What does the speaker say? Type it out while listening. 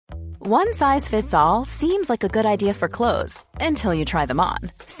One size fits all seems like a good idea for clothes until you try them on.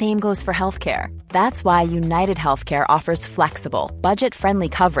 Same goes for healthcare. That's why United Healthcare offers flexible, budget-friendly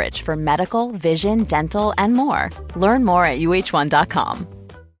coverage for medical, vision, dental, and more. Learn more at uh1.com.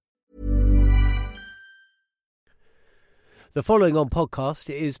 The following on podcast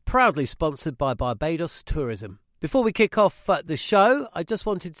is proudly sponsored by Barbados Tourism. Before we kick off the show, I just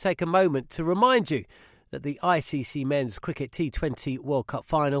wanted to take a moment to remind you that the ICC Men's Cricket T20 World Cup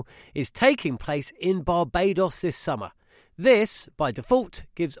Final is taking place in Barbados this summer. This, by default,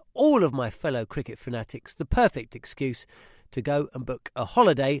 gives all of my fellow cricket fanatics the perfect excuse to go and book a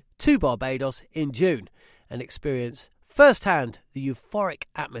holiday to Barbados in June and experience firsthand the euphoric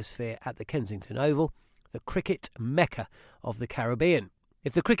atmosphere at the Kensington Oval, the cricket mecca of the Caribbean.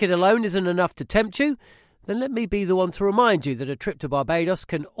 If the cricket alone isn't enough to tempt you, then let me be the one to remind you that a trip to Barbados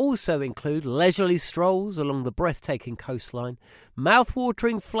can also include leisurely strolls along the breathtaking coastline,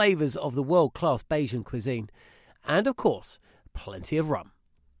 mouth-watering flavours of the world-class Bajan cuisine, and, of course, plenty of rum.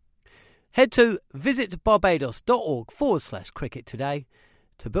 Head to visitbarbados.org/cricket today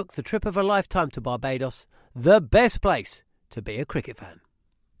to book the trip of a lifetime to Barbados, the best place to be a cricket fan.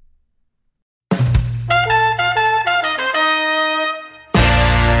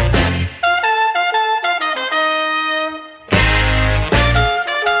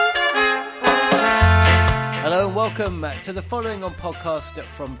 Hello and welcome to the following on podcast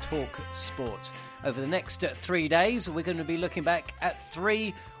from Talk Sport. Over the next 3 days, we're going to be looking back at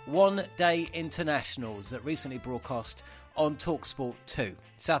 3 one-day internationals that recently broadcast on Talk Sport 2.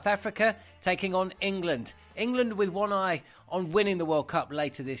 South Africa taking on England. England with one eye on winning the World Cup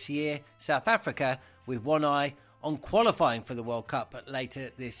later this year. South Africa with one eye on qualifying for the World Cup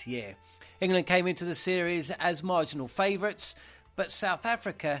later this year. England came into the series as marginal favourites, but South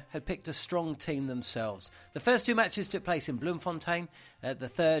Africa had picked a strong team themselves. The first 2 matches took place in Bloemfontein, the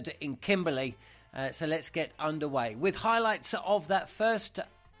third in Kimberley. So let's get underway with highlights of that first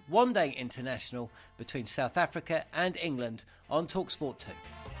one-day international between South Africa and England on TalkSport 2.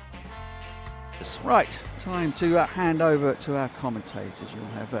 Right, time to hand over to our commentators. You'll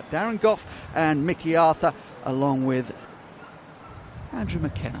have Darren Gough and Mickey Arthur, along with Andrew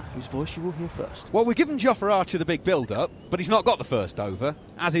McKenna, whose voice you will hear first. Well, we've given Jofra Archer the big build-up, but he's not got the first over,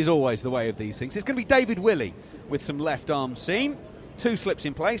 as is always the way of these things. It's going to be David Willey with some left-arm seam. 2 slips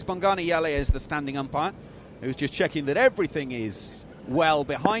in place. Bongani Yale is the standing umpire, who's just checking that everything is well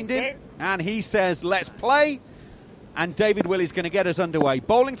behind him. And he says, let's play. And David Willey's going to get us underway.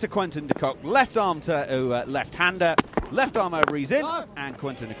 Bowling to Quinton de Kock. Left arm to left-hander. Left arm over, he's in. And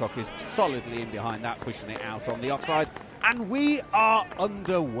Quinton de Kock is solidly in behind that, pushing it out on the offside. And we are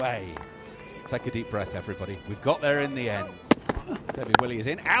underway. Take a deep breath, everybody. We've got there in the end. David Willey is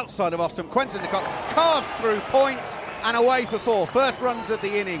in. Outside of off stump. Quinton de Kock carves through point and away for 4. First runs of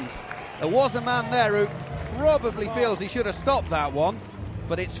the innings. There was a man there who probably feels he should have stopped that one,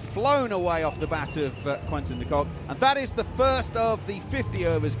 but it's flown away off the bat of Quinton de Kock. And that is the first of the 50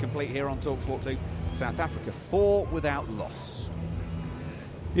 overs complete here on TalkSport 2. South Africa 4 without loss.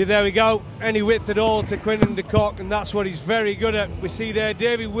 Yeah, there we go. Any width at all to Quinton de Kock, and that's what he's very good at. We see there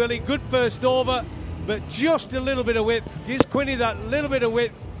David Willey, good first over, but just a little bit of width. Gives Quinny that little bit of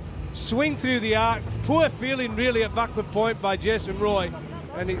width. Swing through the arc. Poor feeling really at backward point by Jason Roy,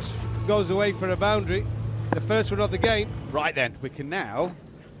 and it goes away for a boundary. The first one of the game. Right then, we can now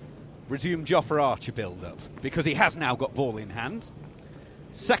resume Jofra Archer build-up, because he has now got ball in hand.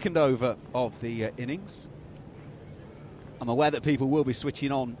 Second over of the innings. I'm aware that people will be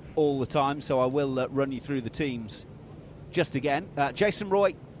switching on all the time, so I will run you through the teams just again. Jason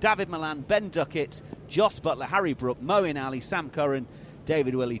Roy, David Malan, Ben Duckett, Jos Buttler, Harry Brook, Moeen Ali, Sam Curran,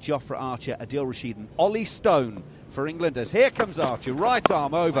 David Willey, Jofra Archer, Adil Rashid and Ollie Stone for Englanders. Here comes Archer, right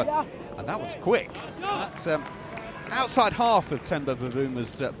arm over, and that was quick. That's outside half of Temba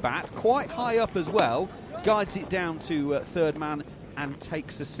Bavuma's bat, quite high up as well, guides it down to third man and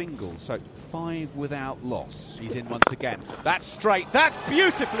takes a single, so 5 without loss. He's in once again. That's straight. That's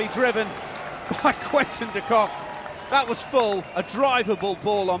beautifully driven by Quinton de Kock. That was full, a drivable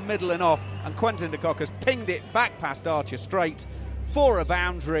ball on middle and off, and Quinton de Kock has pinged it back past Archer straight for a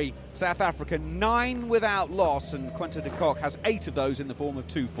boundary. South Africa 9 without loss, and Quinton de Kock has 8 of those in the form of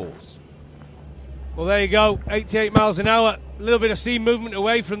 2 fours. Well, there you go, 88 miles an hour. A little bit of seam movement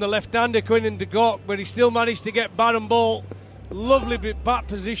away from the left-hander Quinton de Kock, but he still managed to get bat and ball. Lovely bit bat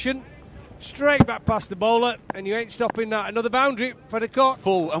position, straight back past the bowler, and you ain't stopping that. Another boundary for de Kock.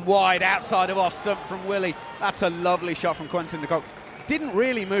 Full and wide outside of off stump from Willey. That's a lovely shot from Quinton de Kock. Didn't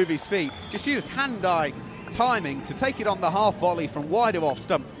really move his feet, just used hand-eye timing to take it on the half volley from wide of off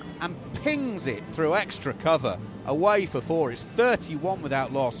stump and pings it through extra cover away for 4. It's 31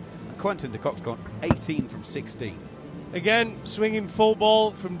 without loss. Quinton de Kock's gone 18 from 16. Again, swinging full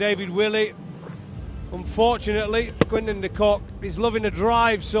ball from David Willey. Unfortunately, Quinton de Kock is loving a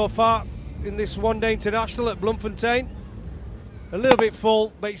drive so far in this one-day international at Bloemfontein. A little bit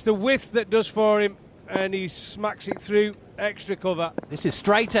full, but it's the width that does for him, and he smacks it through extra cover. This is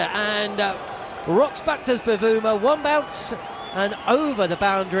straighter and rocks back to Bavuma. One bounce and over the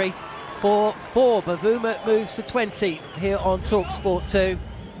boundary for 4. Bavuma moves to 20 here on TalkSport 2.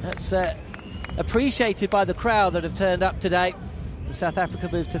 That's appreciated by the crowd that have turned up today. And South Africa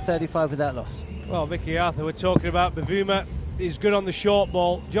moved to 35 without loss. Well, Mickey Arthur, we're talking about Bavuma. He's good on the short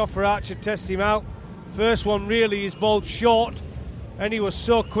ball. Jofra Archer tests him out. First one really is bowled short, and he was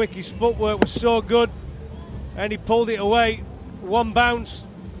so quick. His footwork was so good, and he pulled it away. One bounce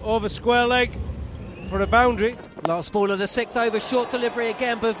over square leg for a boundary. Last ball of the 6th over, short delivery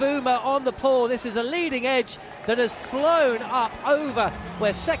again. Bavuma on the paw. This is a leading edge that has flown up over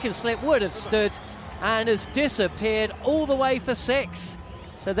where second slip would have stood and has disappeared all the way for 6.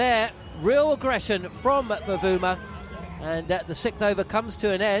 So there, real aggression from Bavuma. And the 6th over comes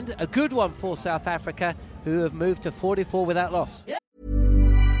to an end. A good one for South Africa, who have moved to 44 without loss.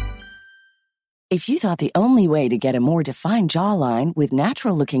 If you thought the only way to get a more defined jawline with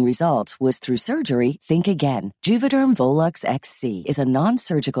natural-looking results was through surgery, think again. Juvederm Volux XC is a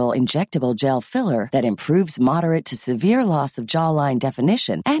non-surgical injectable gel filler that improves moderate to severe loss of jawline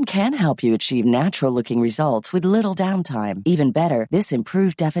definition and can help you achieve natural-looking results with little downtime. Even better, this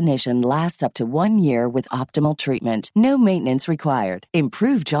improved definition lasts up to 1 year with optimal treatment. No maintenance required.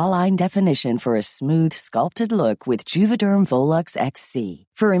 Improve jawline definition for a smooth, sculpted look with Juvederm Volux XC.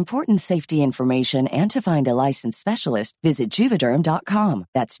 For important safety information and to find a licensed specialist, visit Juvederm.com.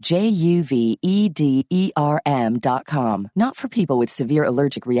 That's Juvederm.com. Not for people with severe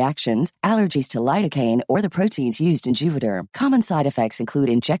allergic reactions, allergies to lidocaine, or the proteins used in Juvederm. Common side effects include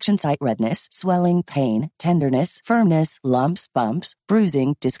injection site redness, swelling, pain, tenderness, firmness, lumps, bumps,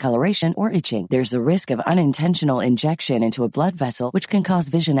 bruising, discoloration, or itching. There's a risk of unintentional injection into a blood vessel, which can cause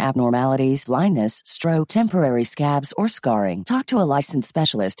vision abnormalities, blindness, stroke, temporary scabs, or scarring. Talk to a licensed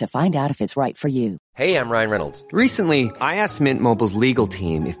specialist to find out if it's right for you. Hey, I'm Ryan Reynolds. Recently, I asked Mint Mobile's legal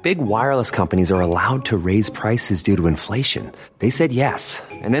team if big wireless companies are allowed to raise prices due to inflation. They said yes.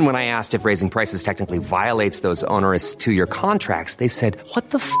 And then when I asked if raising prices technically violates those onerous 2-year contracts, they said,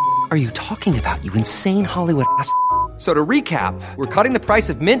 "What the f*** are you talking about, you insane Hollywood ass?" So to recap, we're cutting the price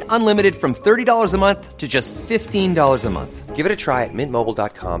of Mint Unlimited from $30 a month to just $15 a month. Give it a try at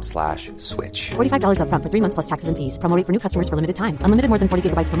mintmobile.com/switch. $45 up front for 3 months plus taxes and fees. Promo rate for new customers for limited time. Unlimited more than 40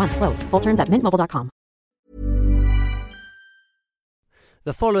 gigabytes per month. Slows full terms at mintmobile.com.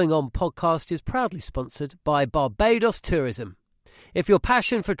 The following on podcast is proudly sponsored by Barbados Tourism. If your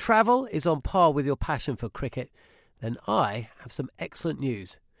passion for travel is on par with your passion for cricket, then I have some excellent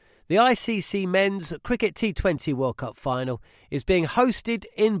news. The ICC Men's Cricket T20 World Cup Final is being hosted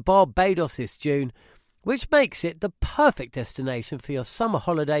in Barbados this June, which makes it the perfect destination for your summer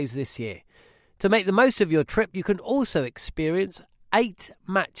holidays this year. To make the most of your trip, you can also experience 8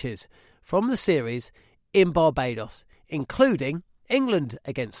 matches from the series in Barbados, including England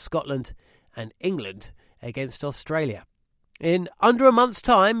against Scotland and England against Australia. In under a month's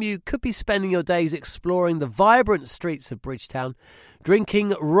time, you could be spending your days exploring the vibrant streets of Bridgetown,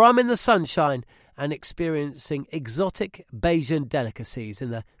 drinking rum in the sunshine and experiencing exotic Bajan delicacies.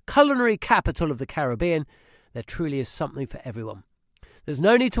 In the culinary capital of the Caribbean, there truly is something for everyone. There's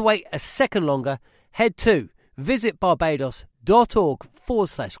no need to wait a second longer. Head to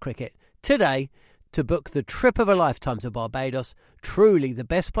visitbarbados.org/cricket today to book the trip of a lifetime to Barbados. Truly the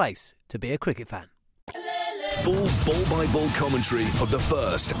best place to be a cricket fan. Full ball-by-ball commentary of the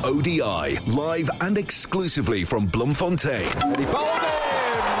first ODI, live and exclusively from Bloemfontein.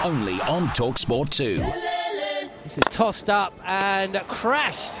 Only on TalkSport 2. This is tossed up and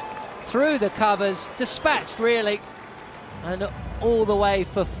crashed through the covers, dispatched really, and all the way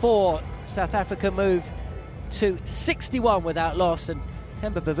for 4. South Africa move to 61 without loss, and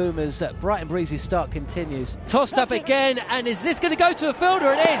Temba Bavuma's bright and breezy start continues. Tossed up again, and is this going to go to a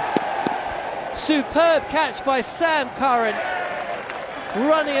fielder? It is! Superb catch by Sam Curran,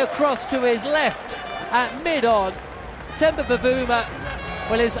 running across to his left at mid-on. Temba Bavuma,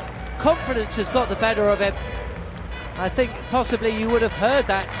 well, his confidence has got the better of him. I think possibly you would have heard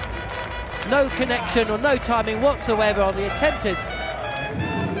that. No connection or no timing whatsoever on the attempted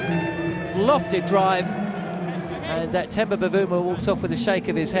lofted drive. And Temba Bavuma walks off with a shake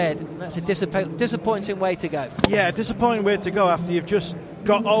of his head. That's a disappointing way to go. Yeah, disappointing way to go after you've just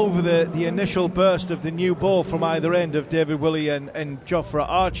got over the initial burst of the new ball from either end of David Willey and Jofra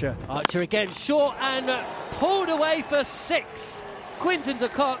Archer. Archer again, short and pulled away for 6. Quinton de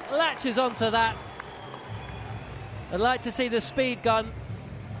Kock latches onto that. I'd like to see the speed gun,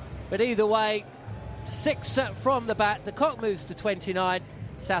 but either way, 6 from the bat. De Kock moves to 29.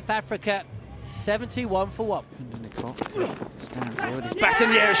 South Africa 71 for 1. Quinton de Kock stands there with his bat in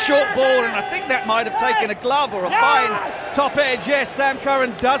the air, a short ball, and I think that might have taken a glove or a fine top edge. Yes, Sam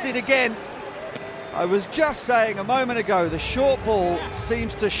Curran does it again. I was just saying a moment ago, the short ball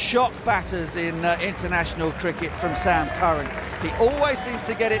seems to shock batters in international cricket from Sam Curran. He always seems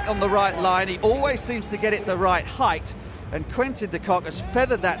to get it on the right line, he always seems to get it the right height, and Quinton de Kock has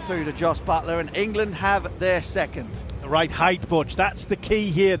feathered that through to Jos Buttler, and England have their second. The right height, Butch, that's the key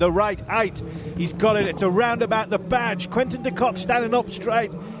here, the right height. He's got it, it's around about the badge. Quinton de Kock standing up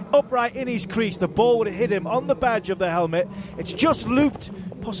straight, upright in his crease. The ball would have hit him on the badge of the helmet. It's just looped,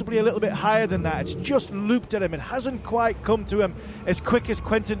 possibly a little bit higher than that. It's just looped at him. It hasn't quite come to him as quick as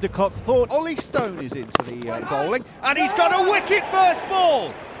Quinton de Kock thought. Ollie Stone is into the bowling, and he's got a wicket first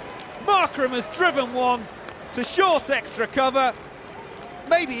ball. Markram has driven one to short extra cover.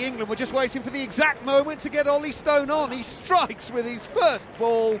 Maybe England were just waiting for the exact moment to get Ollie Stone on. He strikes with his first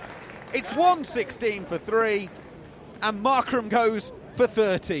ball. It's 116 for 3, and Markram goes for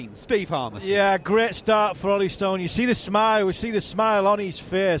 13. Steve Harmison. Yeah, great start for Ollie Stone. You see the smile. We see the smile on his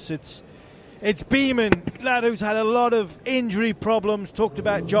face. It's beaming. Lad who's had a lot of injury problems. Talked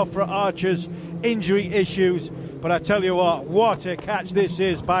about Jofra Archer's injury issues. But I tell you what a catch this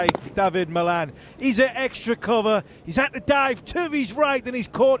is by David Malan. He's at extra cover. He's had to dive to his right, and he's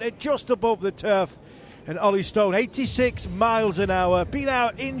caught it just above the turf. And Ollie Stone, 86 miles an hour, been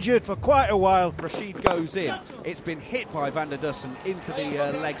out injured for quite a while. Rashid goes in. It's been hit by Van der Dussen into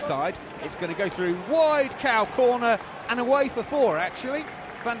the leg side. It's going to go through wide cow corner and away for 4, actually.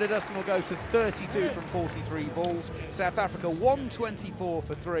 Van der Dussen will go to 32 from 43 balls. South Africa 124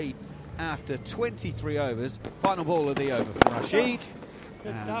 for 3 after 23 overs. Final ball of the over from Rashid.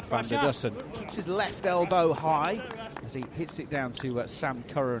 And Van der Dussen keeps his left elbow high as he hits it down to Sam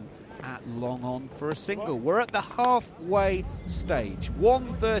Curran at long on for a single. We're at the halfway stage.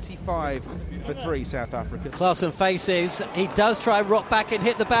 135 for 3 South Africa. Klaasen faces. He does try rock back and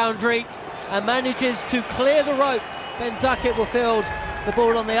hit the boundary and manages to clear the rope. Ben Duckett will field the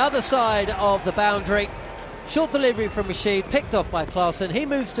ball on the other side of the boundary. Short delivery from Rashid, picked off by Klaasen. He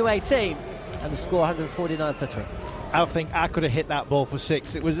moves to 18 and the score 149 for 3. I think I could have hit that ball for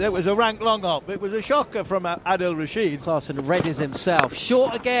 6. It was a rank long up. It was a shocker from Adil Rashid. Klaasen readies himself.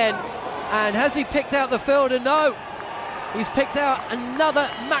 Short again. And has he picked out the fielder? No. He's picked out another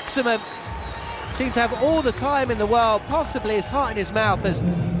maximum. Seemed to have all the time in the world, possibly his heart in his mouth, as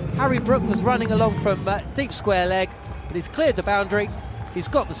Harry Brook was running along from deep square leg. But he's cleared the boundary. He's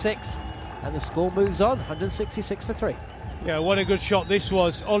got the 6. And the score moves on, 166 for 3. Yeah, what a good shot this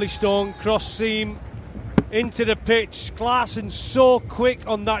was. Ollie Stone, cross seam, into the pitch. Klaasen so quick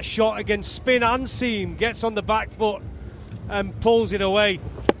on that shot against spin and seam. Gets on the back foot and pulls it away.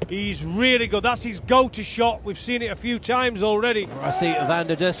 He's really good. That's his go-to shot. We've seen it a few times already. I see Van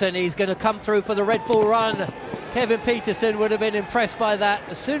der Dussen. He's going to come through for the red ball run. Kevin Peterson would have been impressed by that.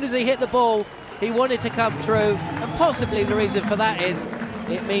 As soon as he hit the ball, he wanted to come through. And possibly the reason for that is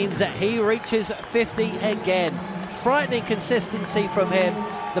it means that he reaches 50 again. Frightening consistency from him.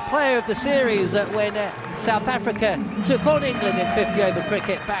 The player of the series when South Africa took on England in 50-over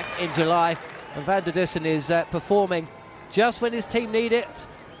cricket back in July. And Van der Dussen is performing just when his team need it.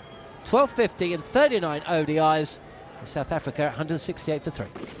 1250 and 39 ODIs. And South Africa 168 for 3.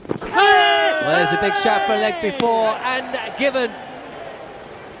 Well, there's a big shot for a leg before and given.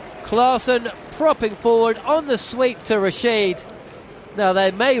 Klaasen propping forward on the sweep to Rashid. Now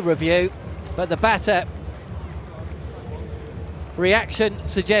they may review, but the batter reaction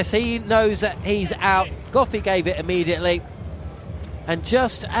suggests he knows that he's out. Goffey gave it immediately. And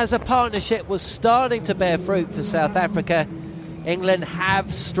just as a partnership was starting to bear fruit for South Africa, England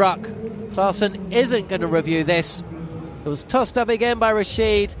have struck. Klaasen isn't going to review this. It was tossed up again by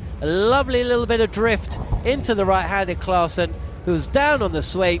Rashid. A lovely little bit of drift into the right-handed Klaasen, who was down on the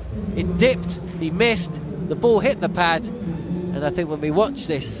sweep. It dipped, he missed, the ball hit the pad. And I think when we watch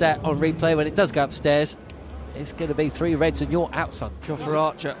this on replay, when it does go upstairs, it's going to be 3 reds and you're out, son. Jofra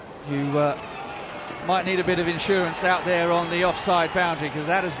Archer, who might need a bit of insurance out there on the offside boundary, because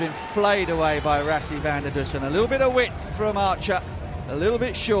that has been flayed away by Rassie van der Dussen. A little bit of width from Archer, a little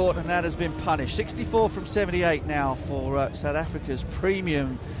bit short, and that has been punished. 64 from 78 now for South Africa's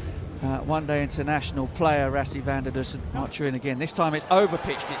premium one-day international player, Rassie van der Dussen. Archer in again. This time it's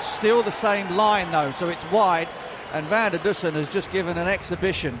over-pitched. It's still the same line, though, so it's wide. And Van der Dussen has just given an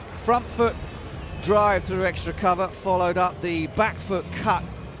exhibition. Front foot drive through extra cover, followed up the back foot cut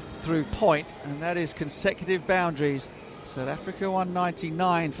through point, and that is consecutive boundaries South Africa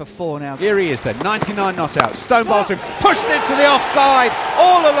 199 for 4 now. Here he is then, 99 not out. Stone Baldwin pushed into the offside,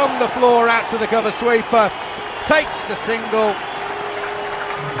 all along the floor, out to the cover sweeper. Takes the single.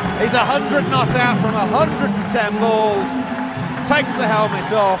 He's 100 not out from 110 balls. Takes the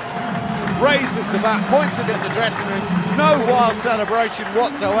helmet off, raises the bat, points it at the dressing room. No wild celebration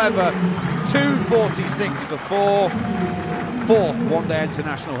whatsoever. 246 for 4. Fourth one-day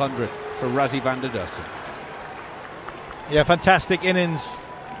international 100 for Rassie van der Dussen. Yeah, fantastic innings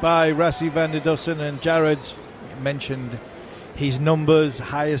by Rassie van der Dussen, and Jared's mentioned his numbers,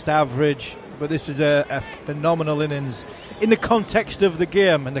 highest average, but this is a phenomenal innings in the context of the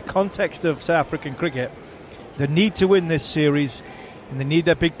game and the context of South African cricket. They need to win this series and they need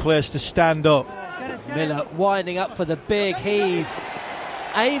their big players to stand up. Miller winding up for the big heave,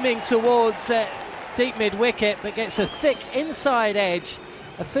 aiming towards deep mid-wicket, but gets a thick inside edge.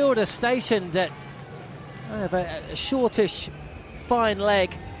 A fielder stationed at kind of a shortish fine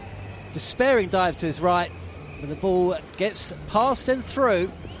leg, despairing dive to his right, but the ball gets past and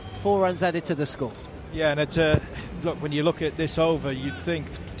through. 4 runs added to the score. Yeah, and it's look, when you look at this over, you'd think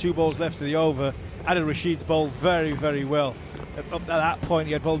 2 balls left of the over. Adil Rashid's bowled very, very well. Up to that point,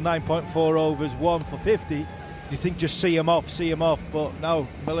 he had bowled 9.4 overs, 1 for 50. You think just see him off, but no,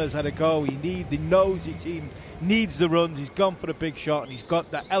 Miller's had a go. He knows his team needs the runs. He's gone for the big shot, and he's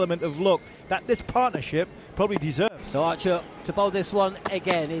got that element of luck that this partnership probably deserves. So Archer to bowl this one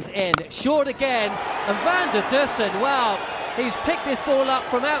again is in. Short again, and Van der Dussen, wow, he's picked this ball up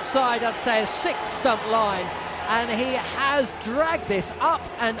from outside, I'd say a 6th stump line, and he has dragged this up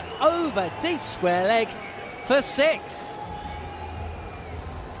and over deep square leg for 6.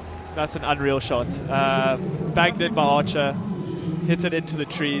 That's an unreal shot. Bagged in by Archer, hit it into the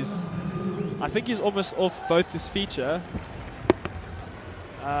trees. I think he's almost off both his feature.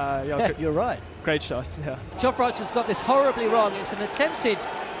 Yeah, you're right. Great shot, yeah. Jofra Archer's got this horribly wrong. It's an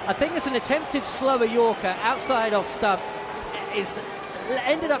attempted slower Yorker outside off stump. It's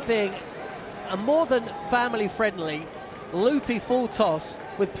ended up being a more than family-friendly, loopy full toss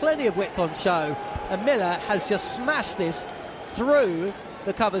with plenty of width on show. And Miller has just smashed this through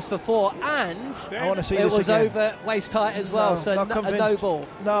the covers for 4, and I want to see it this was again. over waist height as well, so a no ball.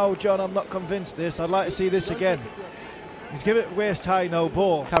 No, John, I'm not convinced this. I'd like to see this again. He's given it waist high, no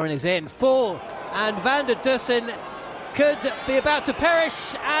ball. Curran is in, full, and Van der Dussen could be about to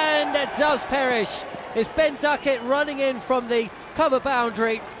perish, and it does perish. It's Ben Duckett running in from the cover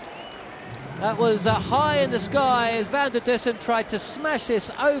boundary. That was high in the sky as Van der Dussen tried to smash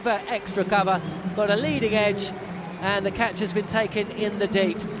this over extra cover, got a leading edge, and the catch has been taken in the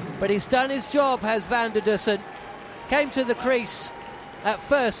deep. But he's done his job, has Van der Dussen. Came to the crease at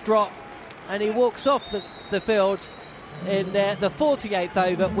first drop, and he walks off the field in the 48th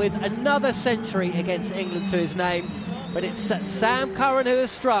over with another century against England to his name. But it's Sam Curran who has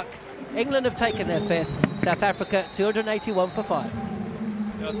struck. England have taken their 5th. South Africa 281 for 5.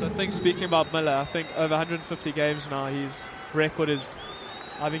 Yeah, so I think, speaking about Miller, I think over 150 games now, his record is,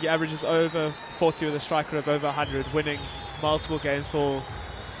 I think he averages over 40 with a strike rate of over 100, winning multiple games for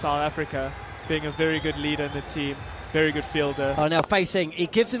South Africa, being a very good leader in the team, very good fielder. Oh, now facing, he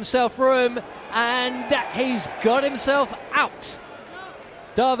gives himself room, and he's got himself out.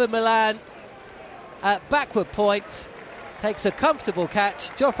 David Milan at backward point takes a comfortable catch.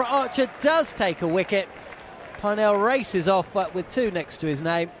 Jofra Archer does take a wicket. Parnell races off, but with 2 next to his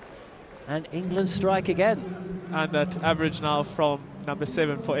name, and England strike again. And that average now from number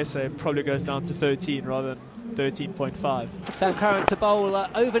 7 for SA probably goes down to 13 rather than 13.5. Sam Curran to bowl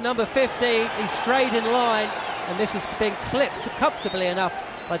over number 50. He's strayed in line, and this has been clipped comfortably enough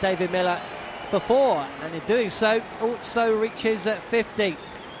by David Miller for 4, and in doing so also reaches at 50.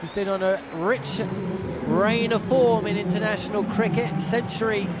 He's been on a rich reign of form in international cricket,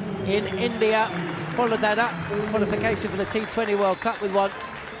 century in India, followed that up, qualification for the T20 World Cup with 1,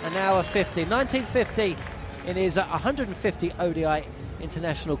 and now a 50. 1950 in his 150 ODI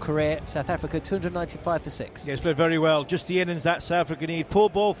international career. South Africa 295 for 6. Yeah, he's played very well. Just the innings that South Africa need. Poor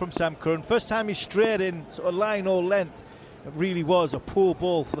ball from Sam Curran. First time he strayed in, sort of line or length. It really was a poor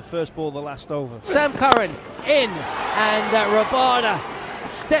ball for the first ball of the last over. Sam Curran in, and Rabada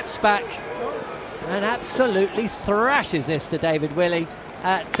steps back and absolutely thrashes this to David Willey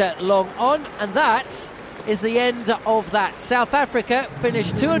at long on, and that is the end of that. South Africa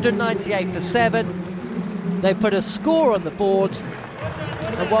finished 298 for 7. They put a score on the board,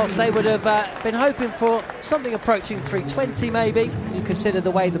 and whilst they would have been hoping for something approaching 320 maybe, you consider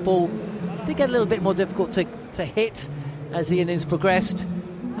the way the ball did get a little bit more difficult to hit as the innings progressed,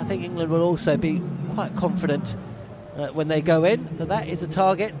 I think England will also be quite confident when they go in that is a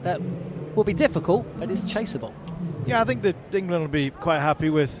target that will be difficult, but is chaseable. Yeah, I think that England will be quite happy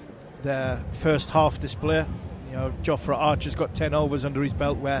with their first half display. You know, Jofra Archer's got 10 overs under his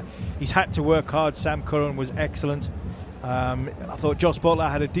belt where he's had to work hard. Sam Curran was excellent. I thought Jos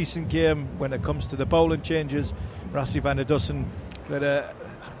Buttler had a decent game when it comes to the bowling changes. Rassie van der Dussen had a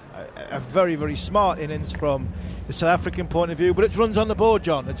very, very smart innings from the South African point of view, but it's runs on the board,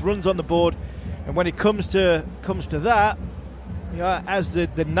 John. It's runs on the board, and when it comes to that, you know, as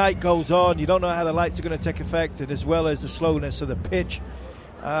the night goes on, you don't know how the lights are going to take effect, and as well as the slowness of the pitch,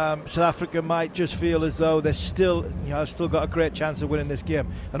 South Africa might just feel as though they're still got a great chance of winning this game.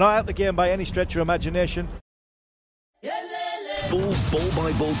 They're not out the game by any stretch of imagination. Full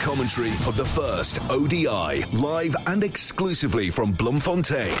ball-by-ball commentary of the first ODI, live and exclusively from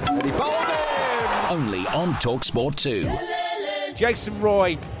Bloemfontein. Only on TalkSport 2. Jason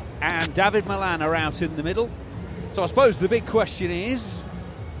Roy and David Malan are out in the middle. So I suppose the big question is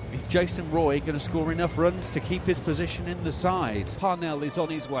Jason Roy going to score enough runs to keep his position in the side? Parnell is on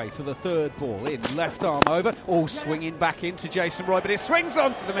his way for the third ball in, left arm over, all swinging back into Jason Roy, but it swings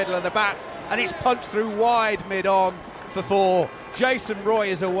on to the middle of the bat and it's punched through wide mid-on for 4. Jason Roy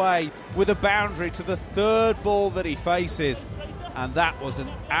is away with a boundary to the third ball that he faces, and that was an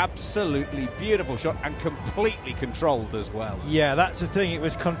absolutely beautiful shot and completely controlled as well. Yeah, that's the thing, it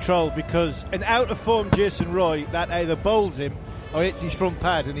was controlled because an out-of-form Jason Roy, that either bowls him or hits his front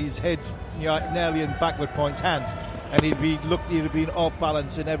pad and his head's nearly in backward point hands, and he'd have been off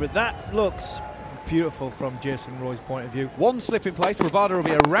balance and everything. That looks beautiful from Jason Roy's point of view. One slip in place, Rabada will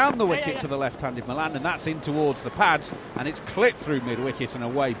be around the wicket to the left-handed Malan, and that's in towards the pads, and it's clipped through mid-wicket and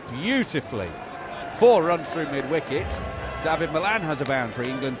away beautifully. 4 runs through mid-wicket. David Malan has a boundary.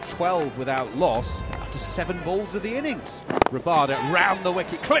 England 12 without loss after 7 balls of the innings. Rabada round the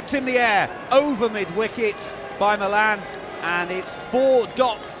wicket, clipped in the air, over mid-wicket by Malan, and it's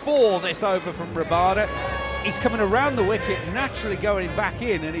 4.4 this over from Rabada. He's coming around the wicket, naturally going back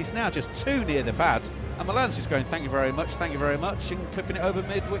in, and he's now just 2 near the pad. And Malan's just going, thank you very much, and clipping it over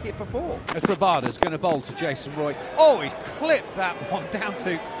mid-wicket for 4. As Rabada's going to bowl to Jason Roy. Oh, he's clipped that one down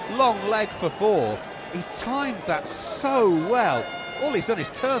to long leg for 4. He's timed that so well. All he's done is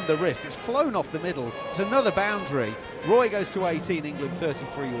turn the wrist. It's flown off the middle. It's another boundary. Roy goes to 18, England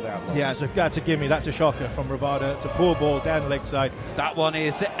 33 without loss. Yeah, that's a gimme. That's a shocker from Rabada. It's a poor ball down leg side. That one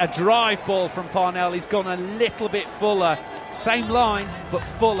is a drive ball from Parnell. He's gone a little bit fuller. Same line, but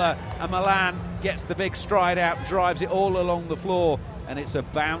fuller. And Malan gets the big stride out, drives it all along the floor, and it's a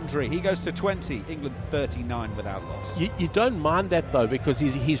boundary. He goes to 20, England 39 without loss. You don't mind that, though, because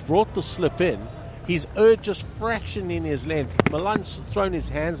he's brought the slip in. His just fraction in his length. Malan's thrown his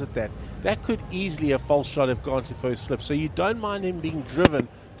hands at that. That could easily a false shot have gone to first slip. So you don't mind him being driven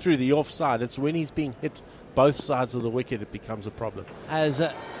through the offside. It's when he's being hit both sides of the wicket it becomes a problem. As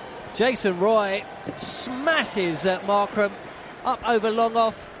Jason Roy smashes Markram up over long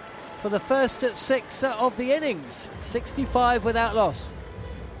off for the first 6 of the innings. 65 without loss.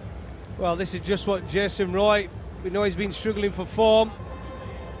 Well, this is just what Jason Roy, we know he's been struggling for form,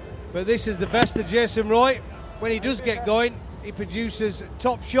 but this is the best of Jason Roy. When he does get going, he produces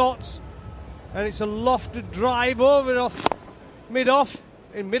top shots, and it's a lofted drive over off mid-off,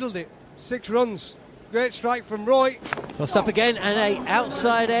 and middled it. 6 runs. Great strike from Roy. Tossed up again, and a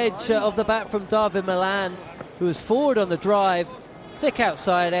outside edge of the bat from David Malan, who was forward on the drive. Thick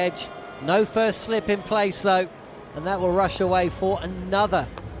outside edge. No first slip in place, though, and that will rush away for another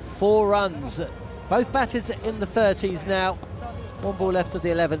 4 runs. Both batters in the 30s now. 1 ball left of the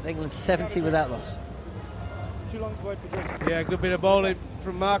 11th. England 70 without loss. Too long to wait for Jason. Yeah, good bit of bowling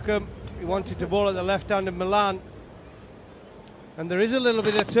from Markham. He wanted to bowl at the left-hand of Malan. And there is a little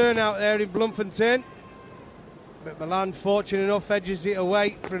bit of turnout there in Bloemfontein. But Malan, fortunate enough, edges it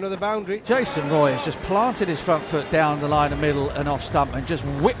away for another boundary. Jason Roy has just planted his front foot down the line of middle and off stump and just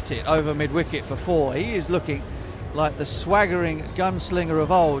whipped it over mid-wicket for 4. He is looking like the swaggering gunslinger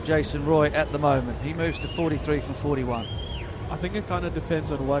of old, Jason Roy, at the moment. He moves to 43 from 41. I think it kind of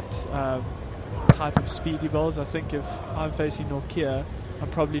depends on what type of speed he bowls. I think if I'm facing Nortje, I'm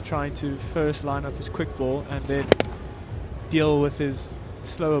probably trying to first line up his quick ball and then deal with his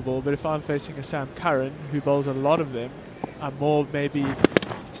slower ball. But if I'm facing a Sam Curran, who bowls a lot of them, I'm more maybe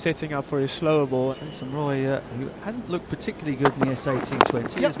setting up for his slower ball. Jason Roy, who hasn't looked particularly good in the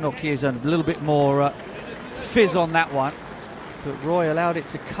S18-20. As Nortje's done a little bit more fizz on that one. But Roy allowed it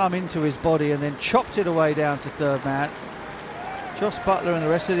to come into his body and then chopped it away down to third man. Jos Buttler and the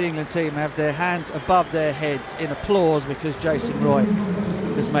rest of the England team have their hands above their heads in applause because Jason Roy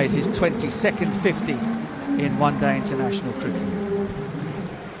has made his 22nd 50 in one-day international cricket.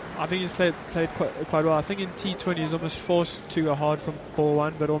 I think he's played quite well. I think in T20 he's almost forced to go hard from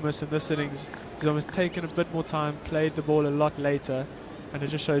 4-1, but almost in this innings he's almost taken a bit more time, played the ball a lot later, and it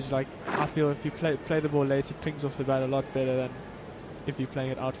just shows you, like, I feel if you play the ball late, it pings off the bat a lot better than if you're playing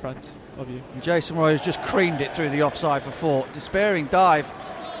it out front of you. Jason Roy has just creamed it through the offside for 4. Despairing dive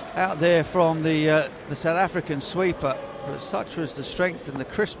out there from the South African sweeper, but such was the strength and the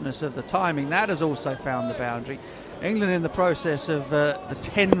crispness of the timing. That has also found the boundary. England, in the process of the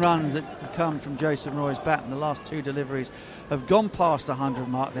 10 runs that have come from Jason Roy's bat in the last 2 deliveries, have gone past the 100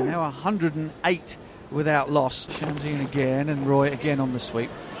 mark. They're now 108 without loss. Shamsi again, and Roy again on the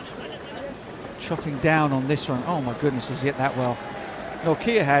sweep. Chopping down on this one. Oh my goodness, has hit that well.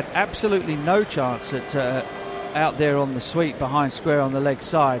 Nortje had absolutely no chance at out there on the sweep behind square on the leg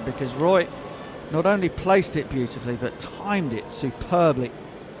side, because Roy not only placed it beautifully but timed it superbly.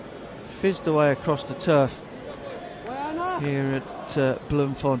 Fizzed away across the turf here at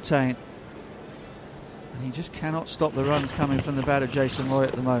Bloemfontein, and he just cannot stop the runs coming from the bat of Jason Roy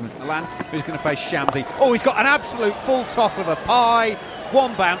at the moment. Milan, who's going to face Shamsi. Oh, he's got an absolute full toss of a pie.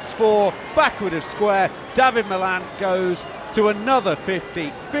 1 bounce 4, backward of square. David Milan goes to another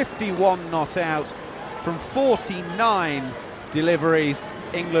 50, 51 not out from 49 deliveries.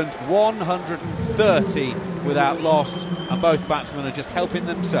 England 130 without loss, and both batsmen are just helping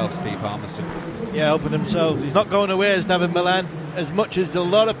themselves, Steve Harmison. Yeah, helping themselves. He's not going away as David Milan, as much as a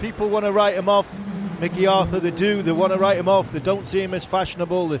lot of people want to write him off. Mickey Arthur, they want to write him off. They don't see him as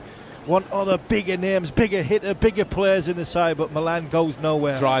fashionable. They want other bigger names, bigger hitter, bigger players in the side, but Milan goes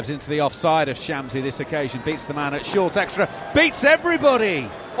nowhere. Drives into the offside of Shamsi this occasion, beats the man at short extra, beats everybody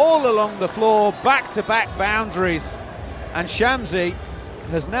all along the floor, back-to-back boundaries, and Shamsi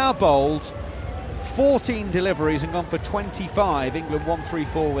has now bowled 14 deliveries and gone for 25. England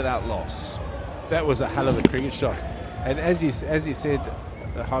 134 without loss. That was a hell of a cricket shot, and as you said,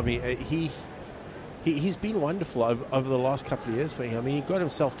 Harvey, he's been wonderful over the last couple of years for him. I mean, he got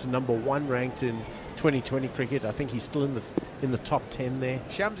himself to number 1 ranked in 2020 cricket. I think he's still in the top 10 there.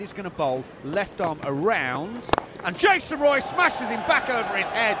 Shamsi's going to bowl left arm around, and Jason Roy smashes him back over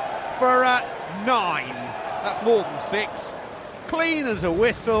his head for 9. That's more than 6. Clean as a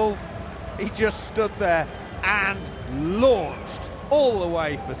whistle. He just stood there and launched all the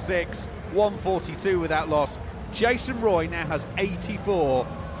way for 6. 142 without loss. Jason Roy now has 84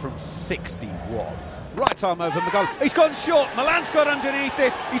 from 61. Right arm over Magola. He's gone short. Milan's got underneath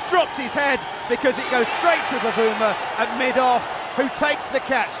this. He's dropped his head because it goes straight to Bavuma at mid-off, who takes the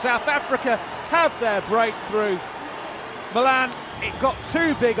catch. South Africa have their breakthrough. Milan, it got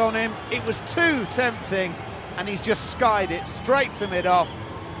too big on him. It was too tempting, and he's just skied it straight to mid-off.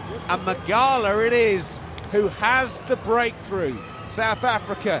 And Magala it is who has the breakthrough. South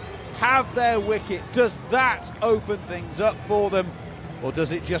Africa have their wicket. Does that open things up for them, or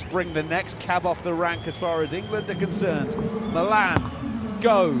does it just bring the next cab off the rank as far as England are concerned? Milan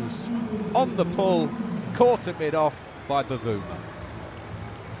goes on the pull, caught at mid-off by Bavuma.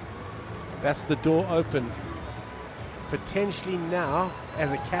 That's the door open. Potentially now,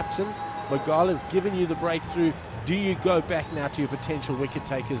 as a captain, Magala's given you the breakthrough. Do you go back now to your potential wicket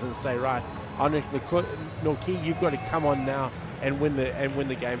takers and say, right, Nortje, you've got to come on now and win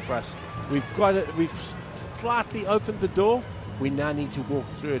the game for us. We've slightly opened the door. We now need to walk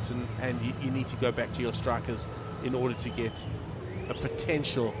through it, and you need to go back to your strikers in order to get a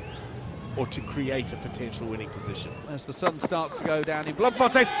potential, or to create a potential winning position. As the sun starts to go down in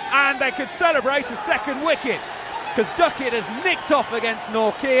Bloemfontein, and they could celebrate a second wicket, because Duckett has nicked off against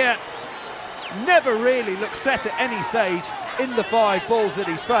Nortje. Never really looked set at any stage in the 5 balls that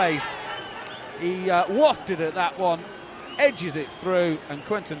he's faced. He wafted at that one, edges it through, and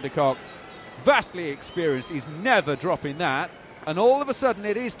Quinton de Kock, vastly experienced, he's never dropping that. And all of a sudden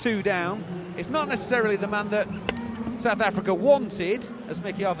it is 2 down. It's not necessarily the man that South Africa wanted, as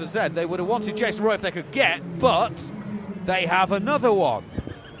Mickey Arthur said. They would have wanted Jason Roy if they could get, but they have another one.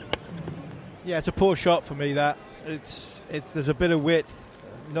 Yeah, it's a poor shot for me, that. There's a bit of width.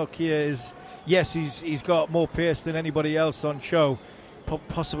 Nortje is, yes, he's got more pace than anybody else on show.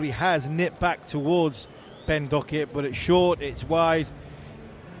 Possibly has nipped back towards Ben Duckett, but it's short, it's wide.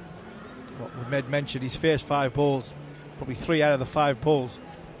 What Med mentioned, he's faced 5 balls, probably 3 out of the 5 balls.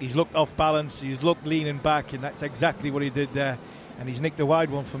 He's looked off balance, he's looked leaning back, and that's exactly what he did there. And he's nicked the wide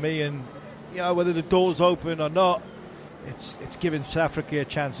one for me. And whether the door's open or not, it's given South Africa a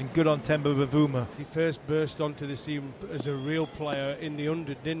chance. And good on Temba Bavuma. He first burst onto the scene as a real player in the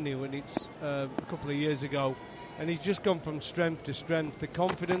 100, didn't he? When it's a couple of years ago, and he's just gone from strength to strength. The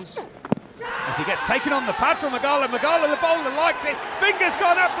confidence. As he gets taken on the pad from Magala, the bowler likes it. Fingers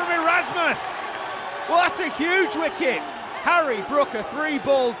gone up from Erasmus. Well, that's a huge wicket. Harry Brook a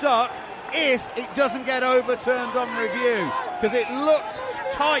 3-ball duck if it doesn't get overturned on review, because it looked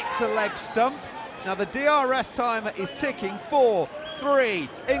tight to leg stump. Now the DRS timer is ticking. 4, 3.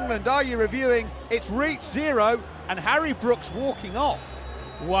 England, are you reviewing? It's reached 0, and Harry Brook's walking off.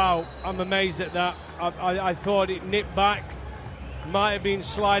 Wow, I'm amazed at that. I thought it nipped back. Might have been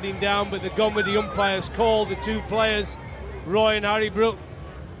sliding down, but they've gone with the umpire's call. The two players, Roy and Harry Brook,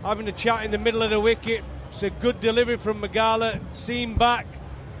 having a chat in the middle of the wicket. It's a good delivery from Magala. Seam back.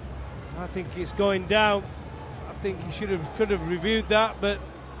 I think it's going down. I think he could have reviewed that, but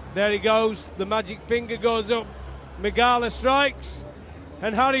there he goes. The magic finger goes up. Magala strikes.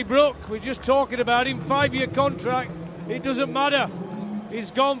 And Harry Brook, we're just talking about him, 5-year contract. It doesn't matter. He's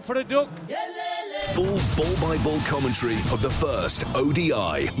gone for a duck. Full ball-by-ball commentary of the first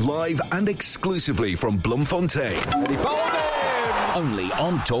ODI, live and exclusively from Bloemfontein. Only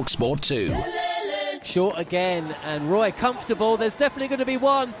on TalkSport 2. Short again, and Roy comfortable. There's definitely going to be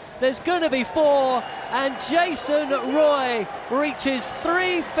 1. There's going to be 4, and Jason Roy reaches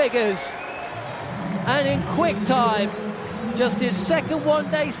 3 figures. And in quick time, just his second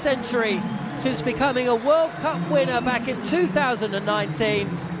one-day century since becoming a World Cup winner back in 2019.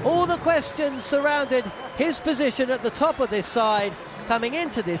 All the questions surrounded his position at the top of this side coming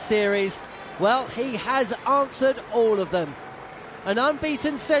into this series. Well, he has answered all of them. An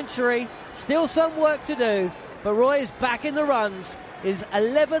unbeaten century, still some work to do, but Roy is back in the runs, his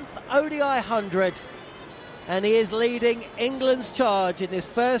 11th ODI 100, and he is leading England's charge in this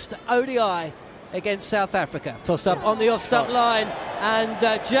first ODI against South Africa. Tossed up on the off-stump line,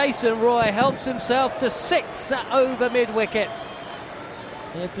 and Jason Roy helps himself to 6 over mid-wicket.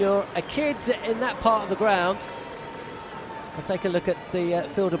 And if you're a kid in that part of the ground, I'll take a look at the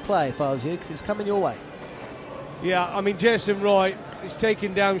field of play if I was you, because it's coming your way. Yeah, I mean, Jason Roy is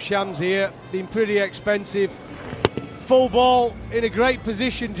taking down Shams here, been pretty expensive. Full ball, in a great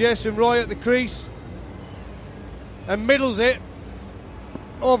position, Jason Roy at the crease, and middles it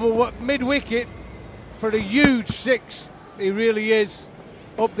over mid-wicket for a huge 6. He really is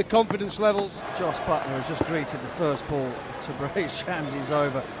up the confidence levels. Josh Buttler has just greeted the first ball to brace Shamsi's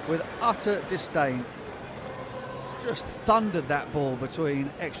over with utter disdain. Just thundered that ball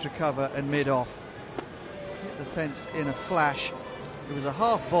between extra cover and mid-off. Hit the fence in a flash. It was a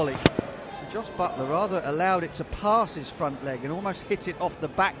half volley. Josh Buttler rather allowed it to pass his front leg and almost hit it off the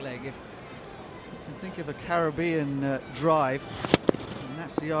back leg. If you can think of a Caribbean drive, and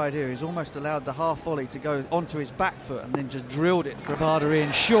that's the idea. He's almost allowed the half volley to go onto his back foot and then just drilled it. Rabada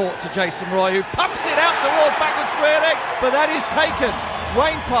in short to Jason Roy, who pumps it out towards backward square leg, but that is taken.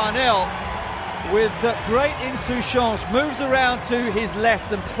 Wayne Parnell, with great insouciance, moves around to his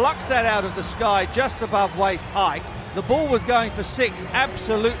left and plucks that out of the sky just above waist height. The ball was going for 6,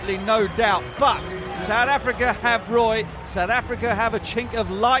 absolutely no doubt, but South Africa have Roy. South Africa have a chink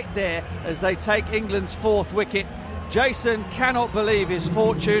of light there as they take England's 4th wicket. Jason cannot believe his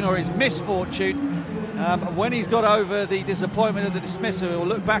fortune or his misfortune. When he's got over the disappointment of the dismissal, he'll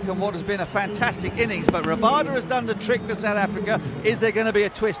look back on what has been a fantastic innings. But Rabada has done the trick for South Africa. Is there going to be a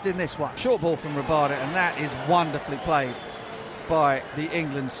twist in this one? Short ball from Rabada, and that is wonderfully played by the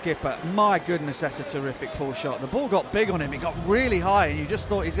England skipper. My goodness, that's a terrific pull shot. The ball got big on him. It got really high, and you just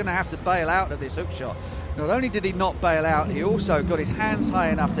thought he's going to have to bail out of this hook shot. Not only did he not bail out, he also got his hands high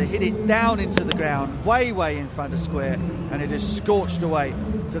enough to hit it down into the ground, way in front of square, and it is scorched away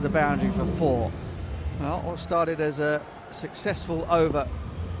to the boundary for 4. Well, what started as a successful over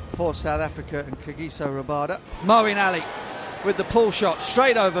for South Africa and Kagiso Rabada. Moeen Ali with the pull shot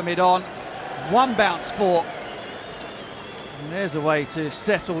straight over mid-on. 1 bounce 4. And there's a way to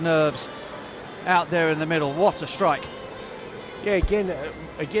settle nerves out there in the middle. What a strike. Yeah, again,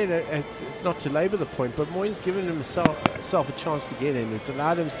 not to labour the point, but Moeen's given himself a chance to get in. It's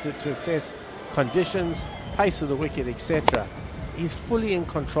allowed him to assess conditions, pace of the wicket, etc. He's fully in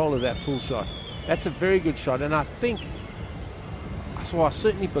control of that pull shot. That's a very good shot, and I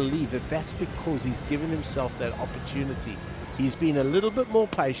certainly believe that that's because he's given himself that opportunity. He's been a little bit more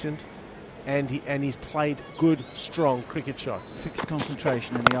patient, and he's played good, strong cricket shots. Fixed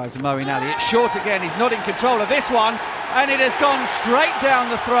concentration in the eyes of Moeen Ali. It's short again. He's not in control of this one, and it has gone straight down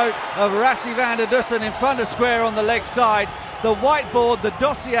the throat of Rassie van der Dussen in front of square on the leg side. The whiteboard, the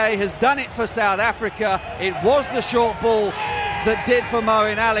dossier, has done it for South Africa. It was the short ball that did for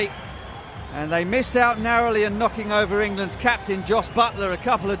Moeen Ali. And they missed out narrowly in knocking over England's captain, Josh Buttler, a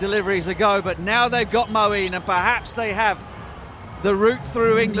couple of deliveries ago. But now they've got Moeen, and perhaps they have the route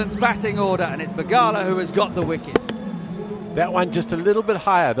through England's batting order. And it's Magala who has got the wicket. That one just a little bit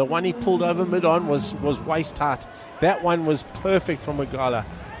higher. The one he pulled over mid-on was waist height. That one was perfect from Magala.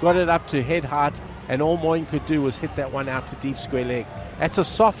 Got it up to head height and all Moyne could do was hit that one out to deep square leg. That's a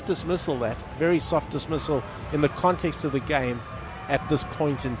soft dismissal, that very soft dismissal in the context of the game at this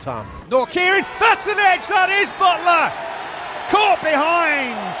point in time. Nortje, that's an edge, that is Butler! Caught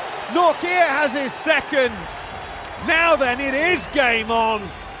behind! Nortje has his second. Now then, it is game on.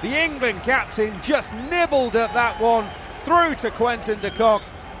 The England captain just nibbled at that one through to Quinton de Kock.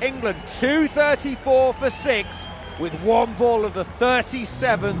 England 234 for 6 with one ball of the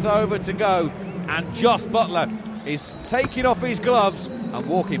 37th over to go. And Jos Buttler is taking off his gloves and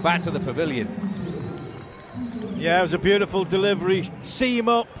walking back to the pavilion. Yeah, it was a beautiful delivery. Seam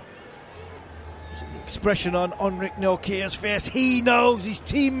up. The expression on Henrik Nortje's face. He knows, his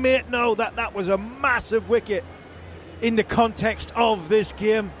teammate knows that was a massive wicket in the context of this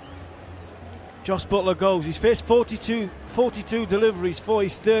game. Jos Buttler goes. He's faced 42 deliveries for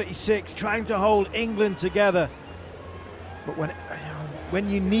his 36, trying to hold England together. But when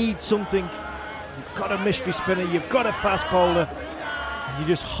you need something, you've got a mystery spinner, you've got a fast bowler, and you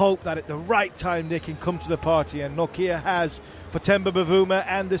just hope that at the right time they can come to the party. And Nortje has for Temba Bavuma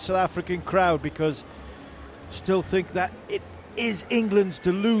and the South African crowd, because still think that it is England's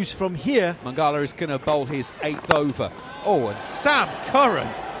to lose from here. Mangala is going to bowl his 8th over. Oh, and Sam Curran.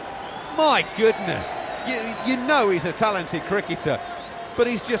 My goodness. You know he's a talented cricketer, but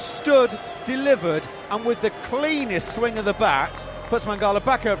he's just stood, delivered, and with the cleanest swing of the bat, puts Mangala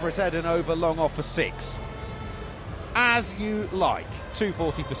back over its head and over long off for 6. As you like.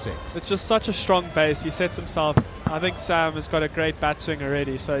 240 for 6. It's just such a strong base. He sets himself. I think Sam has got a great bat swing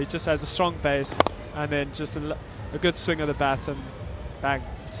already, so he just has a strong base and then just a good swing of the bat and bang,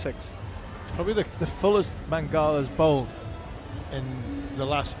 6. It's probably the fullest Mangala's bowled in the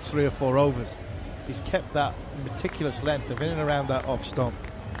last 3 or 4 overs. He's kept that meticulous length of in and around that off stump.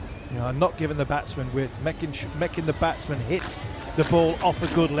 You know, and not giving the batsman width, making the batsman hit the ball off a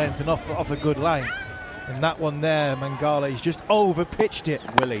good length and off a good line. And that one there, Mangala, he's just over-pitched it.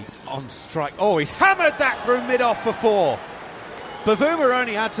 Willie on strike. Oh, he's hammered that through mid-off for 4. Bavuma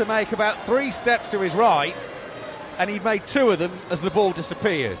only had to make about 3 steps to his right, and he made 2 of them as the ball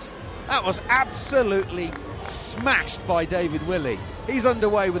disappeared. That was absolutely smashed by David Willey. He's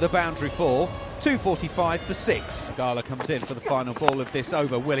underway with a boundary 4. 245 for 6. Gala comes in for the final ball of this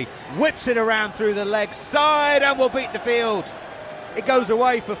over. Willey whips it around through the leg side and will beat the field. It goes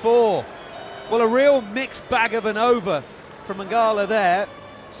away for 4. Well, a real mixed bag of an over from Mangala there.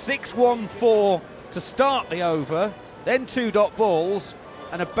 6-1-4 to start the over, then 2 dot balls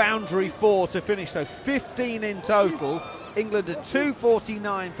and a boundary 4 to finish. So 15 in total. England are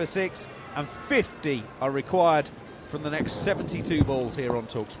 249 for 6 and 50 are required from the next 72 balls here on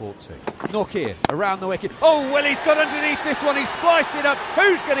TalkSport 2. Nortje around the wicket. Oh, well, he's got underneath this one. He's spliced it up.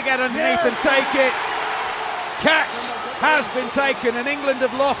 Who's going to get underneath and take it? Catch has been taken, and England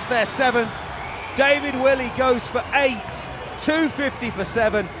have lost their 7th. David Willey goes for 8. 250 for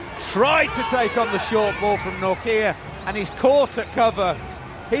 7. Tried to take on the short ball from Nortje, and he's caught at cover.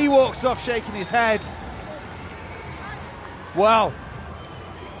 He walks off shaking his head. Well,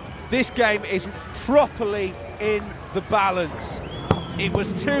 this game is properly in the balance. It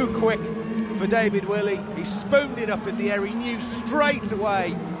was too quick for David Willey. He spooned it up in the air. He knew straight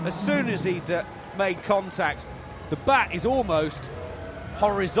away as soon as he'd made contact. The bat is almost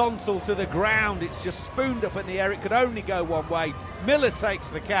horizontal to the ground. It's just spooned up in the air. It could only go one way. Miller takes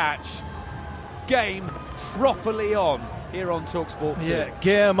the catch. Game properly on here on TalkSport 2. Yeah,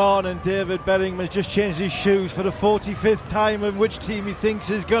 game on, and David Bellingham's just changed his shoes for the 45th time in which team he thinks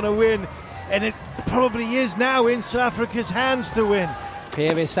is going to win. And it probably is now in South Africa's hands to win.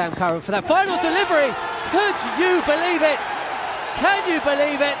 Here is Sam Curran for that final delivery. Could you believe it? Can you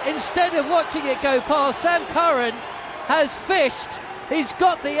believe it? Instead of watching it go past, Sam Curran has fished. He's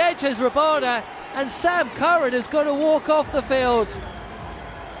got the edge as Rabada, and Sam Curran has got to walk off the field.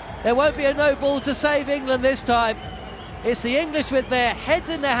 There won't be a no ball to save England this time. It's the English with their heads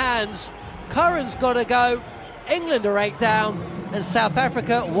in their hands. Curran's got to go. England are 8 down, and South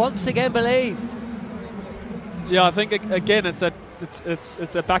Africa once again believe. Yeah, I think again it's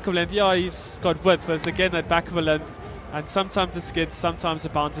a back of length. Yeah, he's got width, but it's again that back of a length, and sometimes it skids, sometimes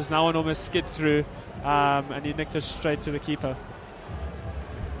it bounces. Now one almost skid through, and he nicked it straight to the keeper.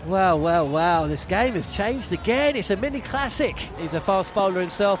 Wow, this game has changed again. It's a mini classic. He's a fast bowler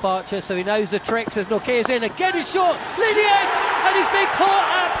himself, Archer, so he knows the tricks as Nortje's in. Again he's short, leading edge, and he's been caught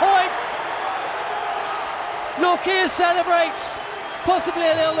at points. Nortje celebrates, possibly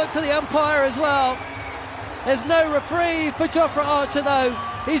a little look to the umpire as well. There's no reprieve for Jofra Archer though.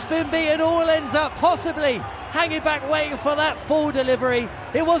 He's been beaten all ends up, possibly hanging back waiting for that full delivery.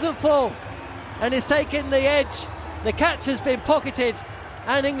 It wasn't full, and it's taken the edge. The catch has been pocketed,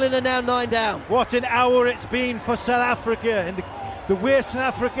 and England are now 9 down. What an hour it's been for South Africa, and the way South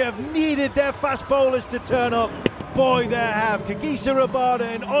Africa have needed their fast bowlers to turn up. Boy, they have. Kagiso Rabada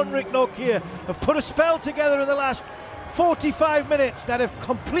and Henrik Nortje have put a spell together in the last 45 minutes that have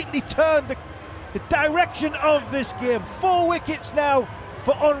completely turned the direction of this game. 4 wickets now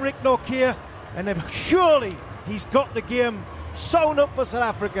for Henrik Nortje, and then surely he's got the game sewn up for South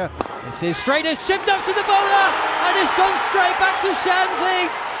Africa. This is straight as shipped up to the bowler, and it's gone straight back to Shamsi.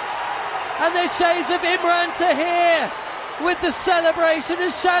 And the shades of Imran Tahir with the celebration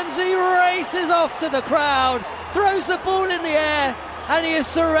as Shamsi races off to the crowd, throws the ball in the air, and he is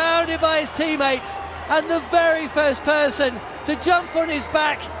surrounded by his teammates. And the very first person to jump on his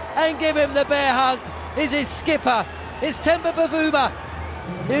back and give him the bear hug is his skipper. It's Temba Bavuma,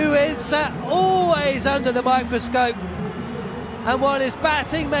 who is always under the microscope. And while his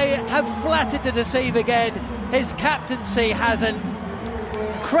batting may have flattered to deceive again, his captaincy hasn't.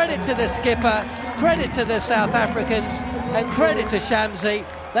 Credit to the skipper, credit to the South Africans, and credit to Shamsi.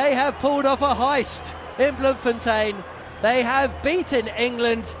 They have pulled off a heist in Bloemfontein. They have beaten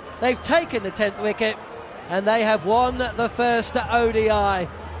England. They've taken the 10th wicket, and they have won the first ODI,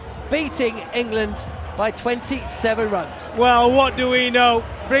 beating England by 27 runs. Well, what do we know?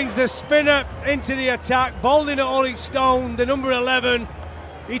 Brings the spinner into the attack, bowled in at Ollie Stone, the number 11.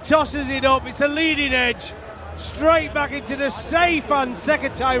 He tosses it up, it's a leading edge, straight back into the safe and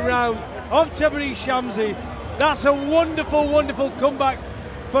second time round of Tabraiz Shamsi. That's a wonderful, wonderful comeback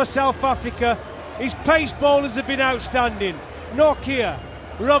for South Africa. His pace bowlers have been outstanding. Nortje,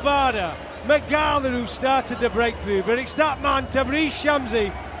 Rabada, McGarland who started the breakthrough, but it's that man, Tabraiz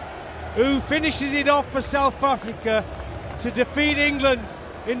Shamsi, who finishes it off for South Africa to defeat England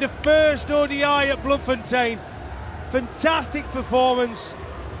in the first ODI at Bloemfontein. Fantastic performance,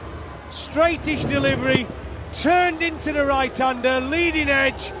 straightish delivery, turned into the right-hander, leading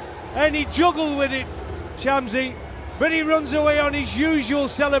edge, and he juggled with it, Shamsi, but he runs away on his usual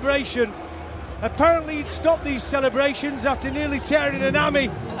celebration. Apparently he'd stopped these celebrations after nearly tearing an hammy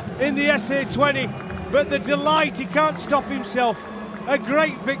in the SA20, but the delight, he can't stop himself. A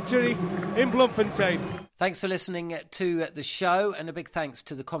great victory in Bloemfontein. Thanks for listening to the show, and a big thanks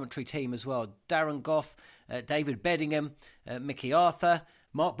to the commentary team as well. Darren Gough, David Beddingham, Mickey Arthur,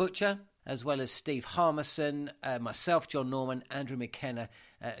 Mark Butcher, as well as Steve Harmison, myself, John Norman, Andrew McKenna,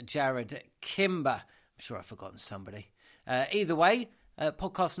 Jared Kimber. I'm sure I've forgotten somebody. Either way,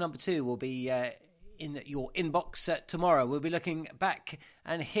 podcast number 2 will be in your inbox tomorrow. We'll be looking back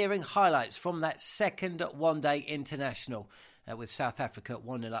and hearing highlights from that second one-day international with South Africa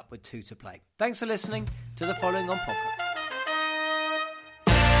 1-0 up with 2 to play. Thanks for listening to the Following On podcast.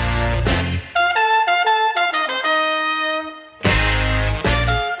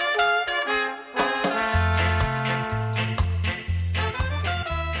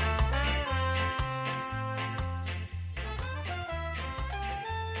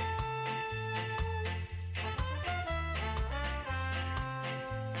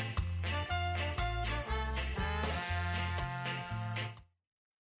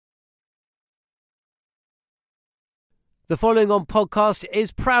 The Following On podcast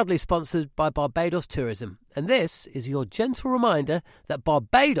is proudly sponsored by Barbados Tourism, and this is your gentle reminder that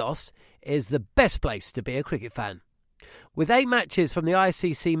Barbados is the best place to be a cricket fan. With 8 matches from the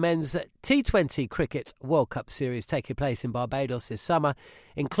ICC Men's T20 Cricket World Cup Series taking place in Barbados this summer,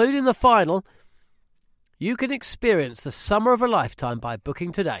 including the final, you can experience the summer of a lifetime by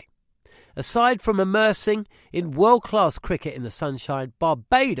booking today. Aside from immersing in world-class cricket in the sunshine,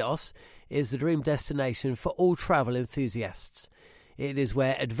 Barbados is the dream destination for all travel enthusiasts. It is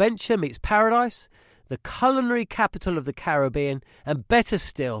where adventure meets paradise, the culinary capital of the Caribbean, and better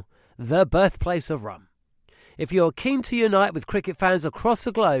still, the birthplace of rum. If you're keen to unite with cricket fans across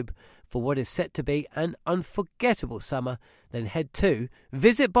the globe for what is set to be an unforgettable summer, then head to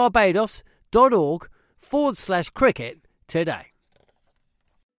visitbarbados.org/cricket today.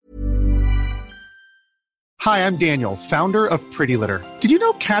 Hi, I'm Daniel, founder of Pretty Litter. Did you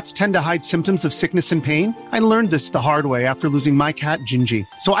know cats tend to hide symptoms of sickness and pain? I learned this the hard way after losing my cat, Gingy.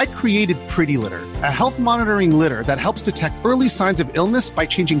 So I created Pretty Litter, a health monitoring litter that helps detect early signs of illness by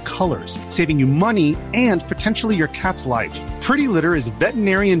changing colors, saving you money and potentially your cat's life. Pretty Litter is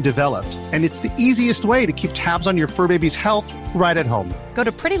veterinarian developed, and it's the easiest way to keep tabs on your fur baby's health right at home. Go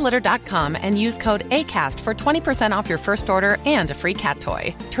to prettylitter.com and use code ACAST for 20% off your first order and a free cat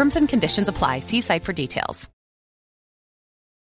toy. Terms and conditions apply. See site for details.